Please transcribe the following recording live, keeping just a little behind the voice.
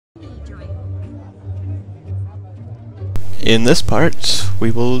In this part,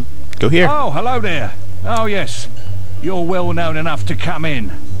 we will go here. Oh, hello there. Oh, yes. You're well known enough to come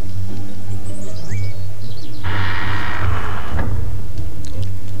in.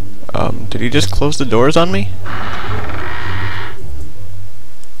 Did he just close the doors on me?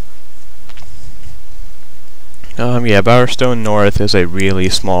 Yeah, Bowerstone North is a really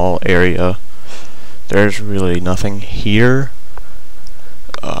small area. There's really nothing here.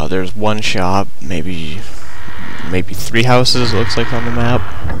 There's one shop, maybe 3 houses, it looks like on the map.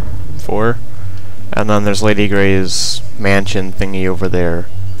 4. And then there's Lady Grey's mansion thingy over there.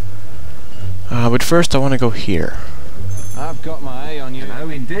 But first I want to go here. I've got my eye on you. Oh,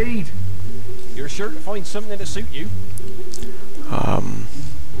 indeed. You're sure to find something to suit you.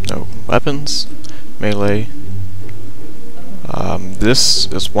 No. Weapons. Melee. This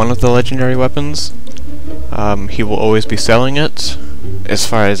is one of the legendary weapons. He will always be selling it. As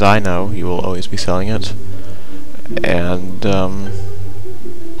far as I know, he will always be selling it. And,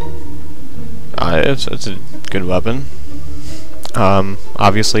 it's a good weapon.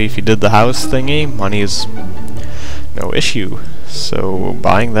 Obviously, if you did the house thingy, money is no issue. So,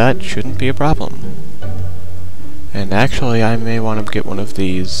 buying that shouldn't be a problem. And actually, I may want to get one of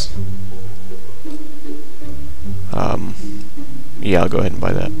these. Yeah, I'll go ahead and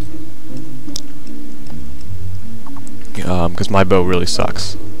buy that. Because my bow really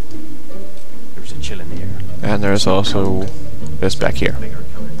sucks. There's a chill in the air. And there's also this back here.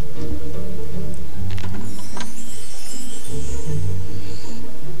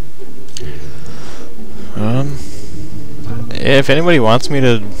 If anybody wants me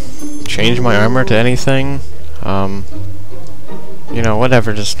to change my armor to anything, you know,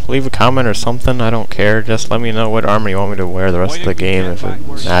 whatever, just leave a comment or something, I don't care. Just let me know what armor you want me to wear the rest of the game if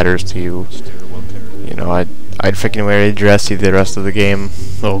it matters to you. You know, I'd freaking wear a dressy the rest of the game.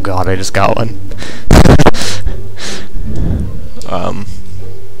 Oh god, I just got one.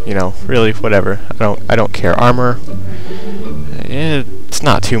 You know, really, whatever. I don't care. Armor, it's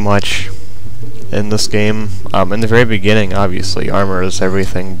not too much in this game. In the very beginning, obviously, armor is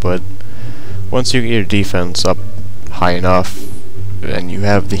everything, but once you get your defense up high enough, and you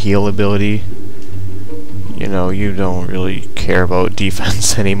have the heal ability, you know, you don't really care about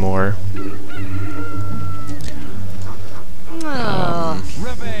defense anymore.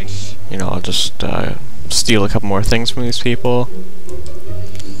 You know, I'll just steal a couple more things from these people.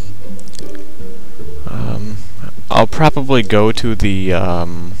 I'll probably go to the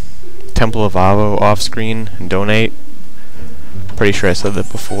Temple of Avo off-screen and donate. Pretty sure I said that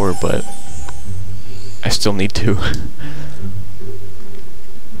before, but I still need to.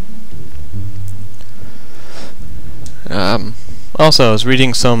 Also, I was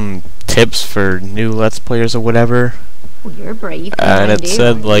reading some tips for new Let's Players or whatever. Well, you're brave. And it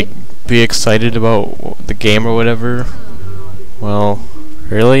said, like, be excited about the game or whatever. Well,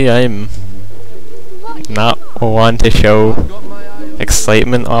 really, I'm not one to show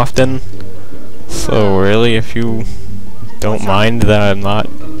excitement often. So really, if you don't mind that I'm not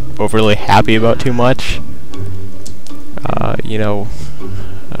overly happy about too much, you know,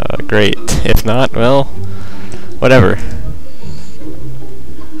 great. If not, well, whatever.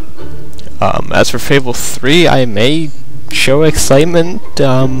 As for Fable 3, I may show excitement,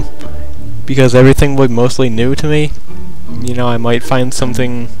 because everything will be mostly new to me. You know, I might find some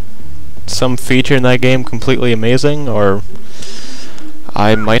feature in that game completely amazing, or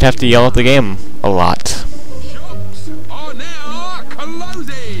I might have to yell at the game a lot.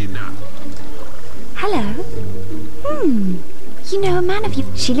 Hello. You know a man of you.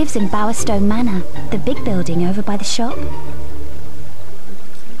 She lives in Bowerstone Manor, the big building over by the shop.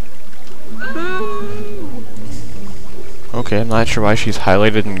 Okay, I'm not sure why she's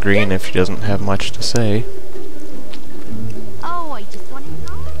highlighted in green if she doesn't have much to say. Oh, I just want to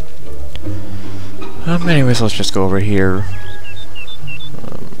know. Anyways, let's just go over here.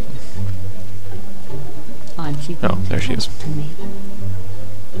 Oh, there she is.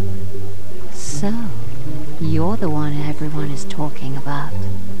 So, you're the one everyone is talking about.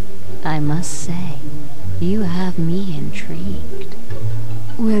 I must say, you have me intrigued.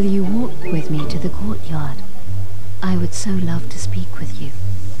 Will you walk with me to the courtyard? I would so love to speak with you.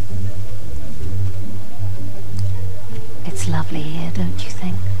 It's lovely here, don't you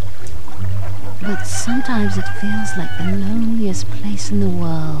think? But sometimes it feels like the loneliest place in the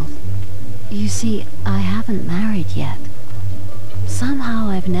world. You see, I haven't married yet. Somehow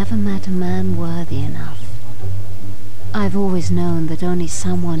I've never met a man worthy enough. I've always known that only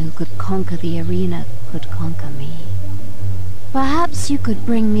someone who could conquer the arena could conquer me. Perhaps you could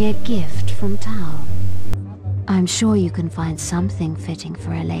bring me a gift from town. I'm sure you can find something fitting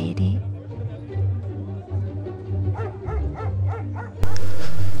for a lady.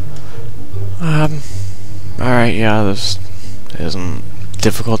 Alright, yeah, this isn't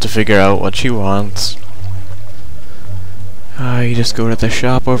difficult to figure out what she wants. You just go to the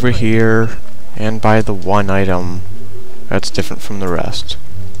shop over here and buy the one item that's different from the rest.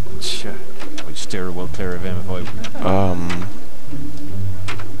 Sure. I would steer well clear of him if I...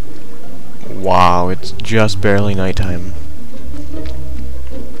 Wow, it's just barely nighttime.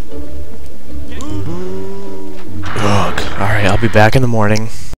 Ugh. Alright, I'll be back in the morning.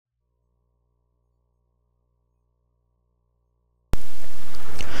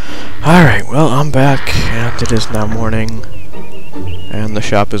 Alright, well, I'm back, and it is now morning, and the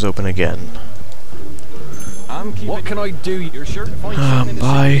shop is open again. What can I do? You're sure to find something to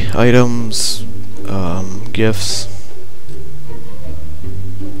Buy items, gifts.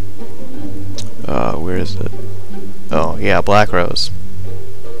 Where is it? Oh, yeah, Black Rose.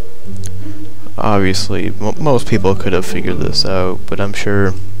 Obviously, most people could have figured this out, but I'm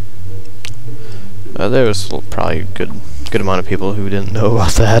sure there was probably a good amount of people who didn't know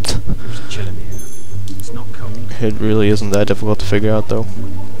about that. Just chilling here. It's not cold. It really isn't that difficult to figure out, though.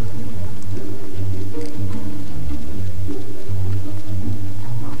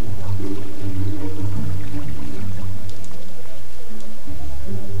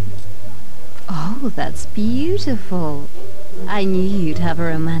 Oh, that's beautiful. I knew you'd have a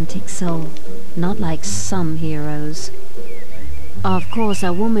romantic soul, not like some heroes. Of course,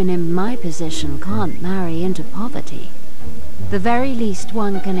 a woman in my position can't marry into poverty. The very least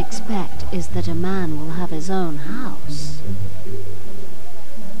one can expect is that a man will have his own house.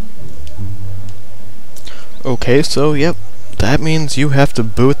 Okay, so, yep, that means you have to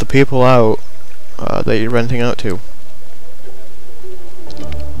boot the people out that you're renting out to.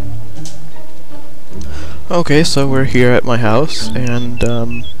 Okay, so we're here at my house, and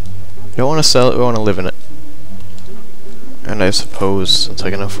we don't want to sell it, we want to live in it. And I suppose, since I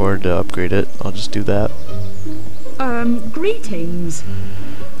can afford to upgrade it, I'll just do that. Greetings.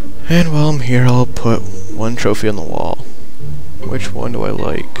 And while I'm here, I'll put one trophy on the wall. Which one do I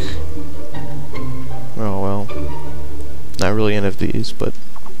like? Oh well, not really any of these, but...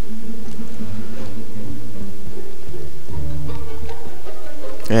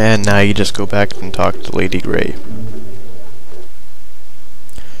 And now you just go back and talk to Lady Grey.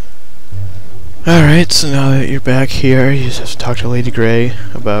 Alright, so now that you're back here, you just have to talk to Lady Grey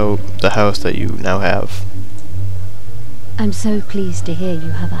about the house that you now have. I'm so pleased to hear you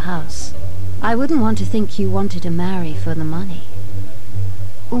have a house. I wouldn't want to think you wanted to marry for the money.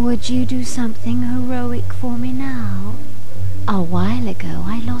 Would you do something heroic for me now? A while ago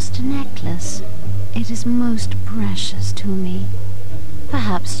I lost a necklace. It is most precious to me.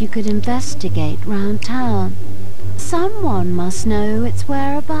 Perhaps you could investigate round town. Someone must know its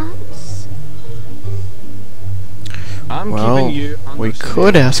whereabouts. Well, we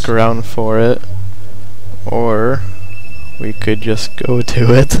could ask around for it, or we could just go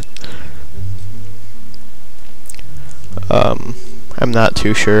to it. I'm not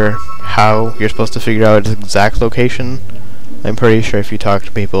too sure how you're supposed to figure out its exact location. I'm pretty sure if you talk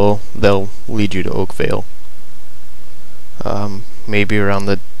to people, they'll lead you to Oakvale. Maybe around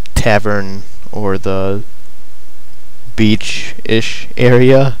the tavern or the beach-ish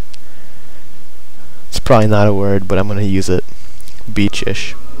area. It's probably not a word, but I'm gonna use it.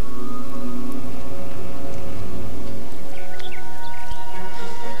 Beach-ish.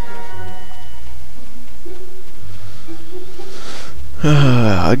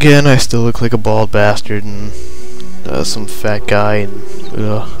 Again, I still look like a bald bastard and some fat guy and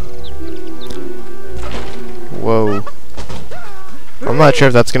whoa. I'm not sure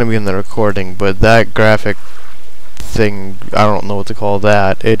if that's gonna be in the recording, but that graphic thing, I don't know what to call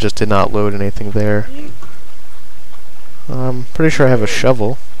that. It just did not load anything there. I'm pretty sure I have a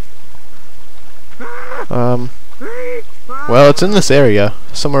shovel. Well, it's in this area,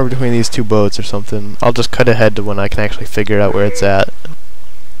 somewhere between these two boats or something. I'll just cut ahead to when I can actually figure out where it's at.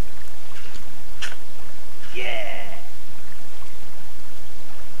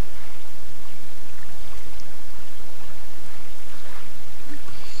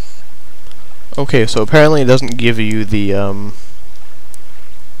 Okay, so apparently it doesn't give you the, you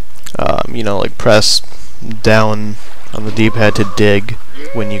know, like press down on the D-pad to dig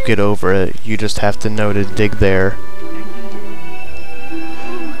when you get over it. You just have to know to dig there.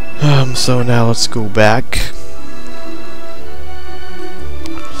 So now let's go back.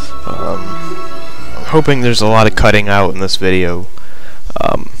 I'm hoping there's a lot of cutting out in this video,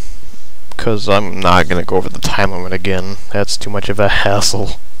 because I'm not going to go over the time limit again. That's too much of a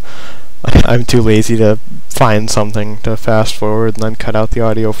hassle. I'm too lazy to find something to fast forward and then cut out the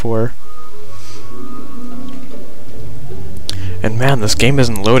audio for. And man, this game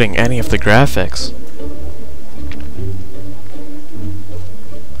isn't loading any of the graphics.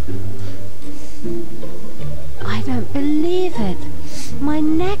 I don't believe it. My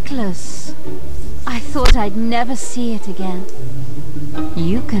necklace. I thought I'd never see it again.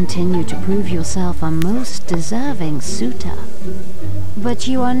 You continue to prove yourself a most deserving suitor. But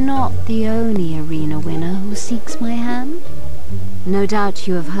you are not the only arena winner who seeks my hand. No doubt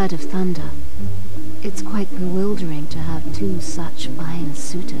you have heard of Thunder. It's quite bewildering to have two such fine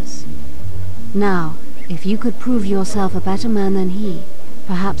suitors. Now, if you could prove yourself a better man than he,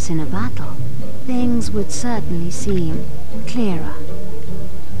 perhaps in a battle, things would certainly seem clearer.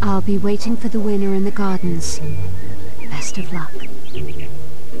 I'll be waiting for the winner in the gardens. Best of luck.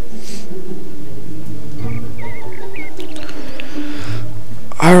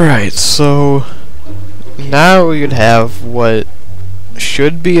 Alright, so now we would have what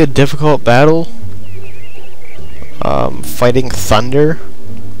should be a difficult battle. Fighting Thunder.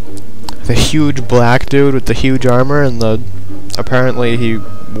 The huge black dude with the huge armor, and apparently he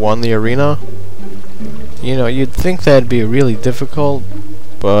won the arena. You know, you'd think that'd be really difficult,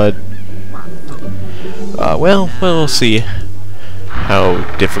 but well, we'll see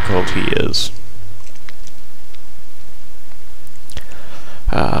how difficult he is.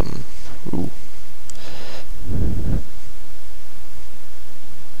 Ooh.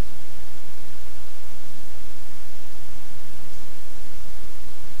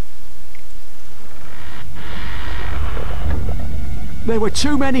 There were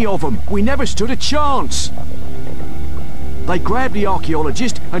too many of them. We never stood a chance. They grabbed the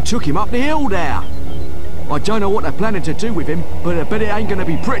archaeologist and took him up the hill there. I don't know what they're planning to do with him, but I bet it ain't gonna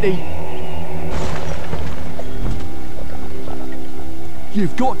be pretty.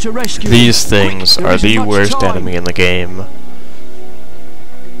 You've got to rescue him. These things Quick, are the worst time. enemy in the game.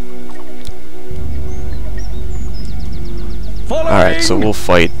 Alright, so we'll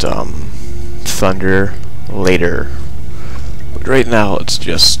fight Thunder later. But right now, let's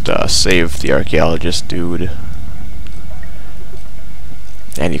just save the archaeologist dude.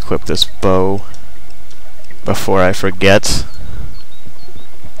 And equip this bow before I forget.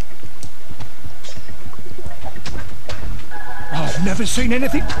 I've never seen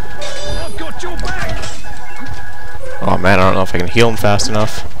anything. I've got your back. Oh man, I don't know if I can heal him fast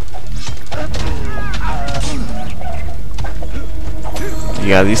enough.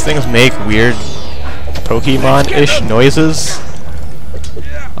 Yeah, these things make weird Pokemon-ish noises.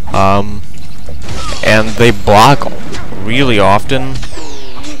 And they block really often.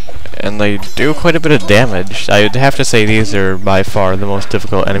 And they do quite a bit of damage. I would have to say these are by far the most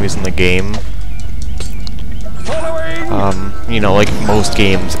difficult enemies in the game. You know, like most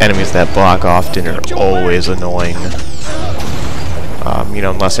games, enemies that block often are always annoying. You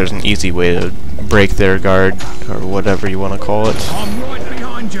know, unless there's an easy way to break their guard, or whatever you want to call it. I'm right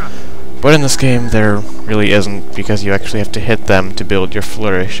behind you. But in this game, there really isn't, because you actually have to hit them to build your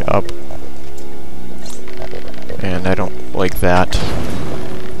flourish up. And I don't like that.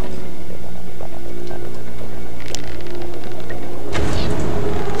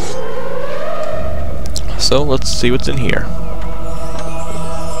 So let's see what's in here.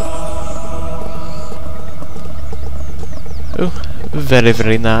 Oh, very,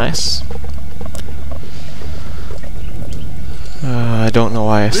 very nice. I don't know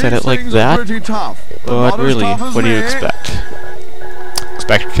why I said it like that, but really, what do you expect?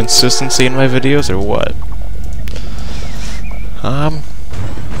 Expect consistency in my videos, or what?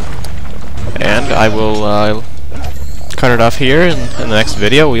 And I will cut it off here. In the next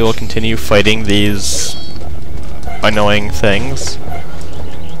video, we will continue fighting these annoying things.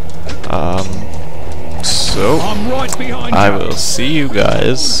 So I will see you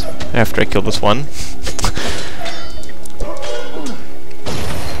guys after I kill this one.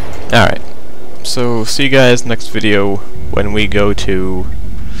 Alright, so see you guys next video when we go to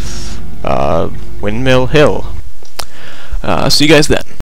Windmill Hill. See you guys then.